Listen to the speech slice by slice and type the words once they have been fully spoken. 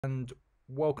And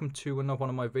welcome to another one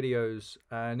of my videos.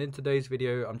 And in today's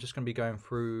video I'm just going to be going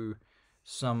through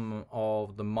some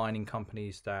of the mining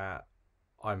companies that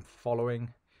I'm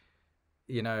following.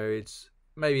 It's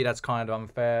maybe that's kind of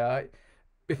unfair.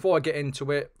 Before I get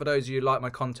into it, for those of you who like my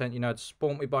content, to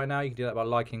support me by now, you can do that by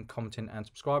liking, commenting and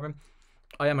subscribing.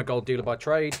 I am a gold dealer by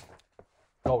trade,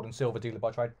 gold and silver dealer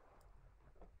by trade,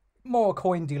 more a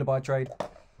coin dealer by trade,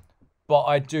 but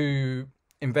I do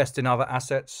invest in other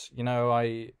assets.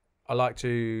 I like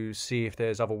to see if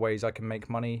there's other ways I can make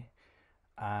money,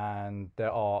 and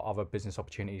there are other business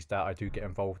opportunities that I do get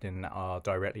involved in that are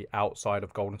directly outside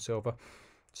of gold and silver.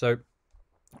 So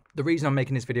the reason I'm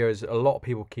making this video is a lot of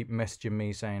people keep messaging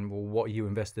me saying, well, what are you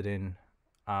invested in?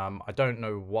 I don't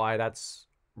know why that's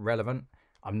relevant.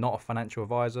 I'm not a financial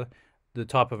advisor. The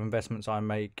type of investments I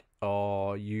make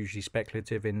are usually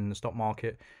speculative in the stock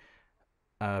market,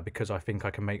 because I think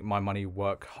I can make my money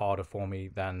work harder for me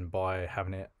than by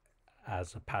having it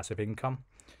as a passive income.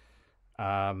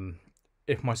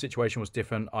 If my situation was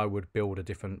different, I would build a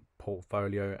different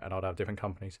portfolio and I'd have different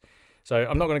companies. So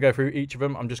I'm not going to go through each of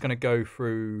them. I'm just going to go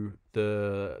through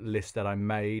the list that I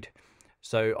made.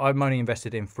 So I'm only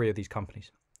invested in 3 of these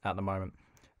companies at the moment.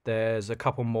 There's a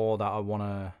couple more that I want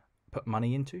to put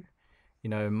money into.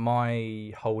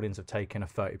 My holdings have taken a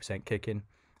 30% kick in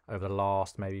over the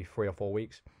last maybe 3 or 4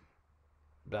 weeks.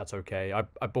 That's okay.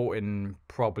 I bought in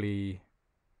probably,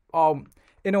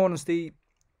 in all honesty,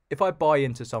 if I buy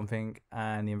into something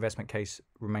and the investment case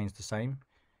remains the same,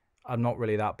 I'm not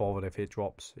really that bothered if it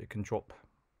drops. It can drop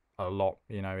a lot,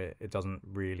 it doesn't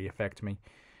really affect me.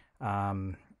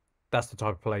 That's the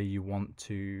type of play you want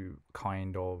to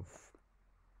kind of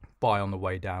buy on the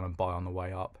way down and buy on the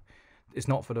way up. It's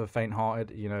not for the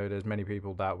faint-hearted. There's many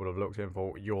people that would have looked at it and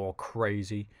thought, you're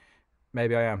crazy.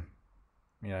 Maybe I am.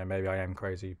 Maybe I am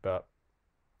crazy, but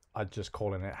I'm just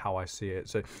calling it how I see it.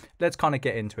 So let's kind of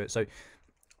get into it. So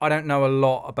I don't know a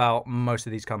lot about most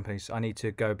of these companies. I need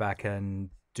to go back and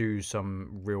do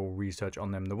some real research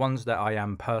on them. The ones that I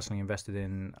am personally invested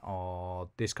in are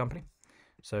this company.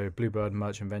 So Bluebird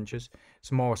Merchant Ventures.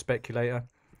 It's more a speculator.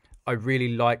 I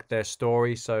really like their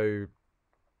story. So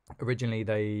originally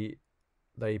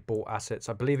they bought assets.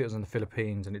 I believe it was in the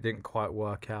Philippines and it didn't quite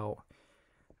work out.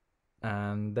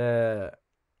 And their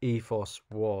ethos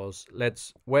was,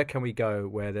 where can we go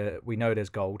where we know there's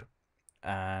gold,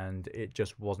 and it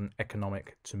just wasn't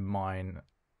economic to mine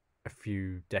a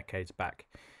few decades back.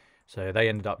 So they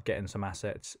ended up getting some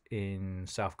assets in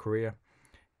South Korea.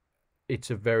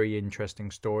 It's a very interesting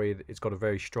story. It's got a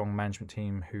very strong management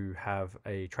team who have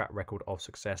a track record of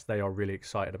success. They are really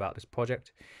excited about this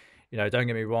project. Don't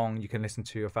get me wrong, you can listen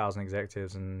to 1,000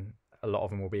 executives and a lot of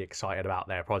them will be excited about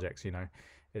their projects.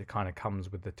 It kind of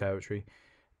comes with the territory.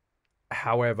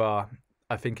 However,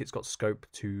 I think it's got scope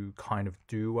to kind of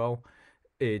do well.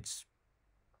 It's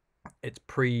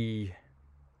pre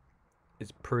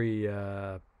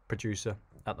producer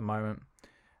at the moment.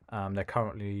 They're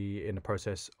currently in the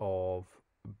process of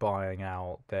buying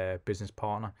out their business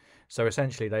partner. So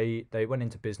essentially they went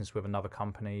into business with another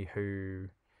company who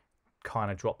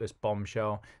kind of dropped this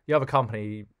bombshell. The other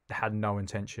company had no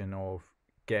intention of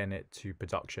getting it to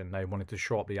production. They wanted to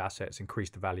shore up the assets, increase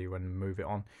the value and move it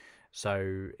on.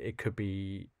 So it could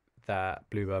be that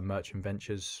Bluebird Merchant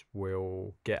Ventures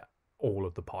will get all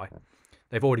of the pie.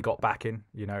 They've already got backing,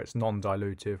 it's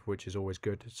non-dilutive, which is always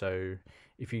good. So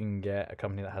if you can get a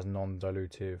company that has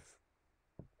non-dilutive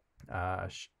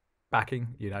backing,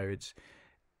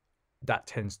 that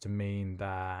tends to mean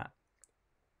that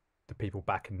the people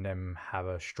backing them have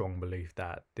a strong belief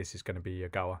that this is going to be a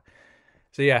goer.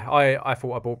 So yeah, I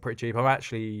thought I bought pretty cheap. I'm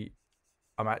actually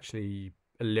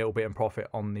a little bit in profit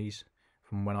on these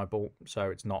from when I bought, so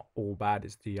it's not all bad.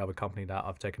 It's the other company that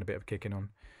I've taken a bit of a kicking on.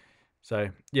 So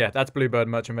yeah, that's Bluebird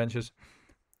Merchant Ventures.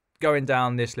 Going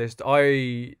down this list,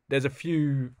 there's a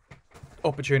few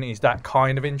opportunities that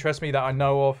kind of interest me that I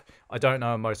know of. I don't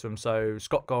know most of them. So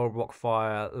Scott Gold,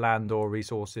 Rockfire, Landor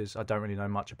Resources, I don't really know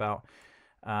much about.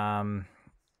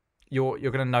 You're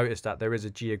going to notice that there is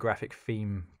a geographic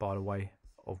theme, by the way,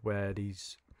 of where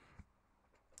these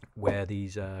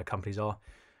companies are.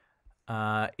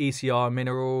 ECR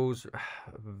Minerals,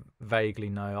 vaguely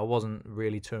no. I wasn't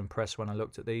really too impressed when I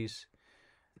looked at these.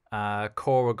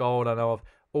 Cora Gold, I know of.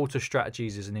 Alta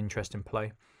Strategies is an interesting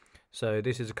play. So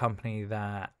this is a company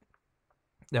that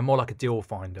they're more like a deal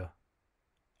finder.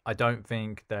 I don't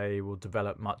think they will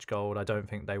develop much gold. I don't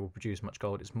think they will produce much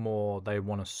gold. It's more they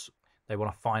want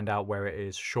to find out where it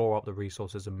is, shore up the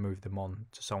resources and move them on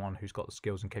to someone who's got the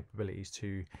skills and capabilities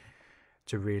to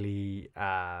really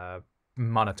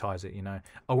monetize it.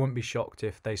 I wouldn't be shocked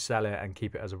if they sell it and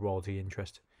keep it as a royalty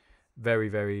interest. Very,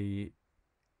 very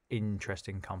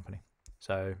interesting company.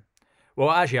 So, well,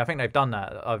 actually, I think they've done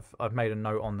that. I've made a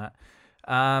note on that.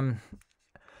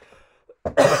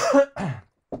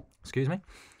 Excuse me.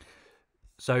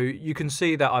 So you can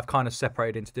see that I've kind of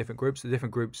separated into different groups. The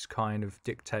different groups kind of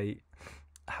dictate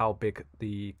how big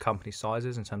the company size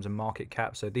is in terms of market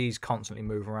cap. So these constantly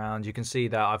move around. You can see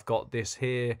that I've got this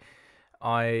here.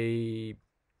 I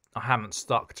haven't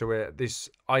stuck to it.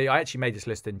 I actually made this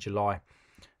list in July,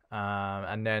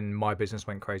 and then my business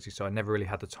went crazy, so I never really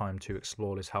had the time to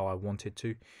explore this how I wanted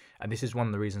to. And this is one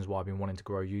of the reasons why I've been wanting to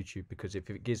grow YouTube, because if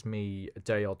it gives me a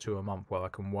day or two a month where I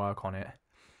can work on it,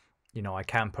 you know, I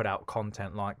can put out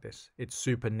content like this. It's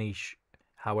super niche.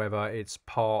 However, it's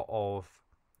part of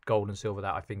gold and silver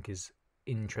that I think is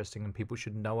interesting and people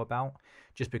should know about.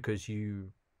 Just because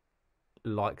you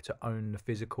like to own the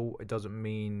physical, it doesn't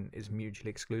mean it's mutually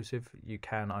exclusive. You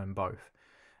can own both,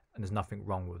 and there's nothing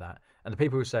wrong with that. And the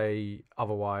people who say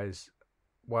otherwise,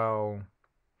 well,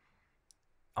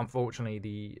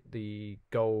 unfortunately, the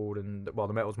gold and the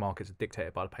metals markets are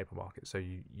dictated by the paper market, so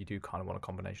you do kind of want a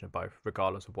combination of both,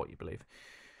 regardless of what you believe.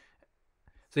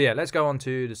 So yeah, let's go on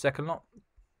to the second lot.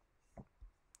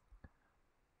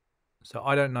 So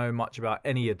I don't know much about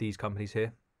any of these companies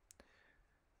here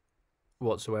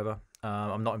whatsoever.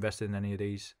 I'm not invested in any of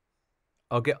these.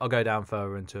 I'll go down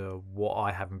further into what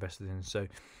I have invested in. So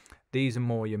these are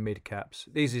more your mid caps.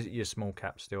 These are your small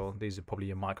caps still. These are probably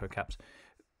your micro caps.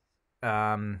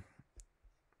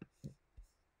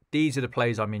 These are the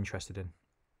plays I'm interested in,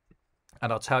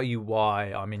 and I'll tell you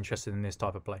why I'm interested in this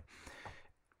type of play.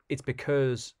 It's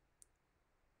because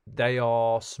they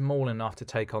are small enough to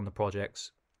take on the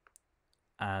projects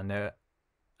and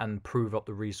prove up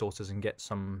the resources and get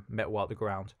some metal out the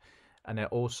ground, and they're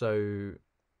also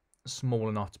small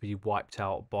enough to be wiped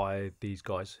out by these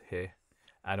guys here,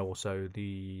 and also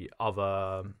the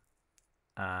other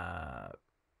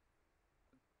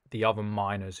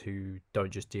miners who don't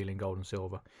just deal in gold and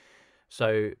silver.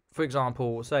 So, for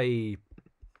example, say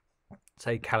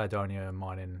Caledonia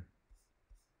mining,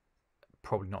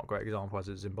 probably not a great example as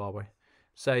it's Zimbabwe.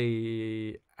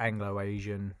 Say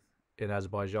Anglo-Asian in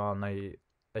Azerbaijan,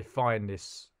 they find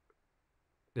this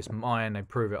mine, they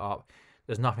prove it up.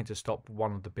 There's nothing to stop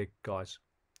one of the big guys.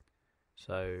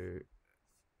 So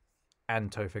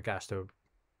Antofagasta,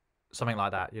 something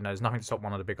like that. You know, there's nothing to stop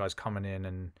one of the big guys coming in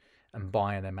and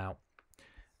buying them out.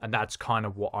 And that's kind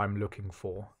of what I'm looking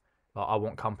for. Like, I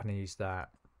want companies that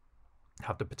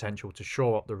have the potential to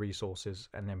shore up the resources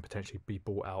and then potentially be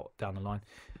bought out down the line.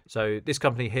 So this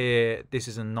company here, this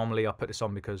is an anomaly. I put this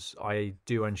on because I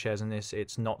do own shares in this.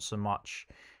 It's not so much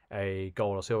a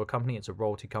gold or silver company, it's a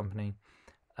royalty company.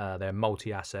 They're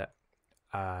multi-asset,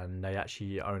 and they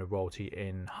actually own a royalty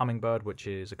in Hummingbird, which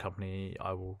is a company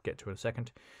I will get to in a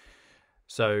second.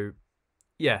 So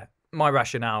yeah, my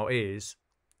rationale is,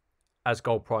 as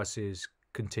gold prices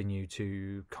continue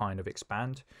to kind of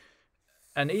expand,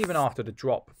 and even after the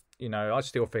drop, you know, I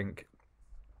still think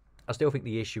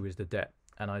the issue is the debt,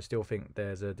 and I still think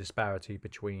there's a disparity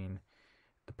between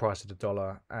the price of the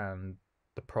dollar and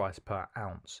the price per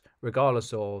ounce,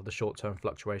 regardless of the short-term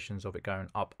fluctuations of it going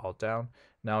up or down.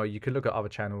 Now, you could look at other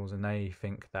channels and they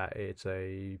think that it's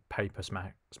a paper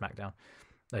smackdown.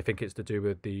 They think it's to do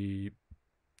with the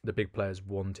big players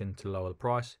wanting to lower the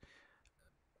price.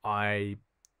 I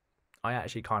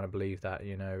actually kind of believe that,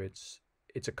 you know, it's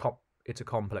a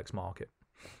complex market.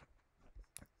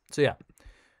 So yeah,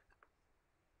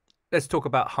 let's talk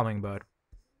about Hummingbird.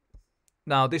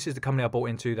 Now, this is the company I bought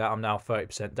into that I'm now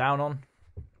 30% down on.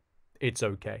 It's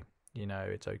okay, you know,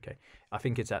 it's okay. I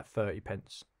think it's at 30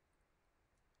 pence.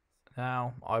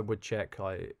 Now, I would check.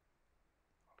 I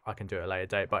can do it at a later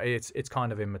date, but it's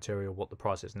kind of immaterial what the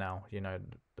price is now. You know,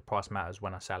 the price matters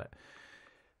when I sell it.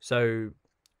 So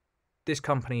this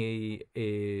company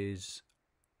is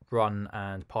run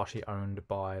and partially owned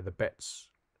by the Bets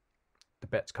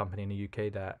company in the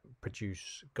UK that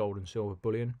produce gold and silver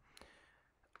bullion.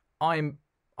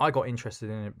 I got interested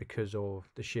in it because of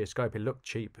the sheer scope. It looked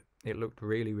cheap. It looked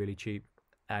really, really cheap,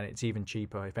 and it's even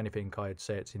cheaper. If anything, I'd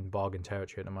say it's in bargain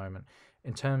territory at the moment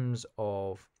in terms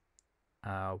of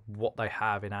what they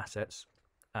have in assets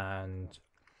and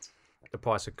the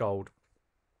price of gold.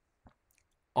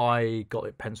 I got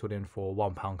it penciled in for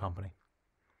 £1 company.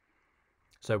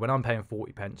 So when I'm paying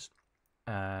 40 pence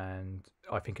and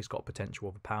I think it's got potential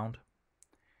of £1,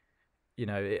 you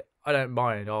know, I don't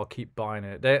mind. I'll keep buying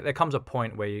it. There comes a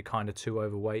point where you're kind of too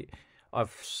overweight.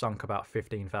 I've sunk about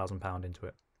 £15,000 into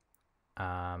it.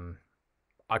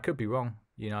 I could be wrong.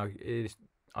 You know,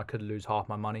 I could lose half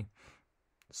my money.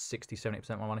 60-70%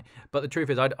 of my money. But the truth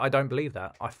is, I don't believe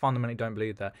that. I fundamentally don't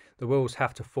believe that. The wheels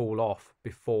have to fall off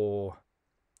before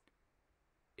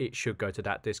it should go to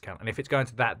that discount. And if it's going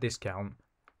to that discount,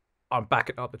 I'm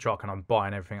backing up the truck and I'm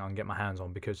buying everything I can get my hands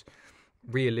on, because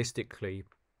realistically,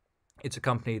 it's a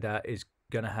company that is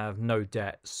going to have no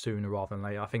debt sooner rather than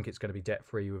later. I think it's going to be debt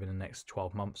free within the next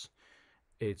 12 months.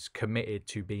 It's committed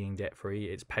to being debt free.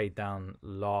 It's paid down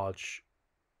large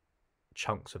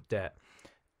chunks of debt.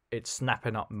 It's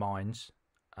snapping up mines,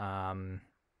 and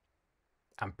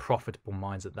profitable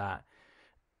mines at that.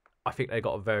 I think they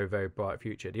got a very, very bright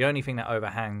future. The only thing that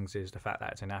overhangs is the fact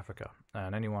that it's in Africa.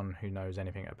 And anyone who knows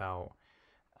anything about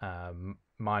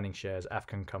mining shares,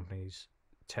 African companies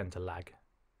tend to lag.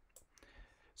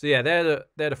 So yeah, they're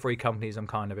the three companies I'm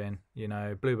kind of in. You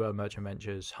know, Bluebird Merchant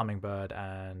Ventures, Hummingbird,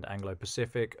 and Anglo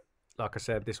Pacific. Like I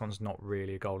said, this one's not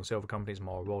really a gold and silver company; it's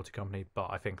more a royalty company. But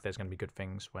I think there's going to be good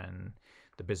things when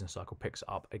the business cycle picks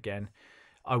up again.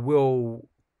 I will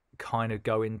kind of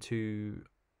go into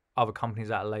other companies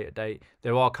at a later date.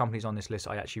 There are companies on this list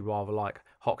I actually rather like.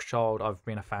 Hochschild, I've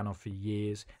been a fan of for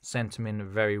years. Centamin, a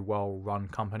very well run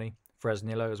company.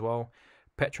 Fresnillo as well.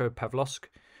 Petropavlovsk,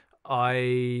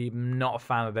 I'm not a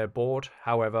fan of their board.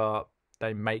 However,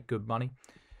 they make good money.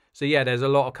 So yeah, there's a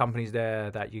lot of companies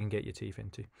there that you can get your teeth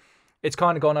into. It's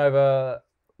kind of gone over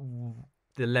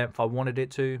the length I wanted it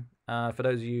to. For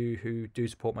those of you who do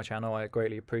support my channel, I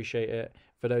greatly appreciate it.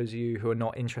 For those of you who are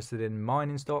not interested in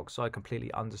mining stocks, I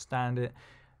completely understand it.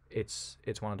 It's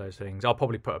one of those things. I'll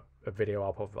probably put a video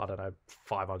up of, I don't know,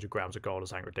 500 grams of gold or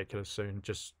something ridiculous soon,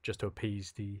 just to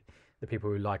appease the people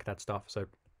who like that stuff. So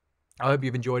I hope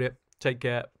you've enjoyed it. Take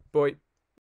care. Bye.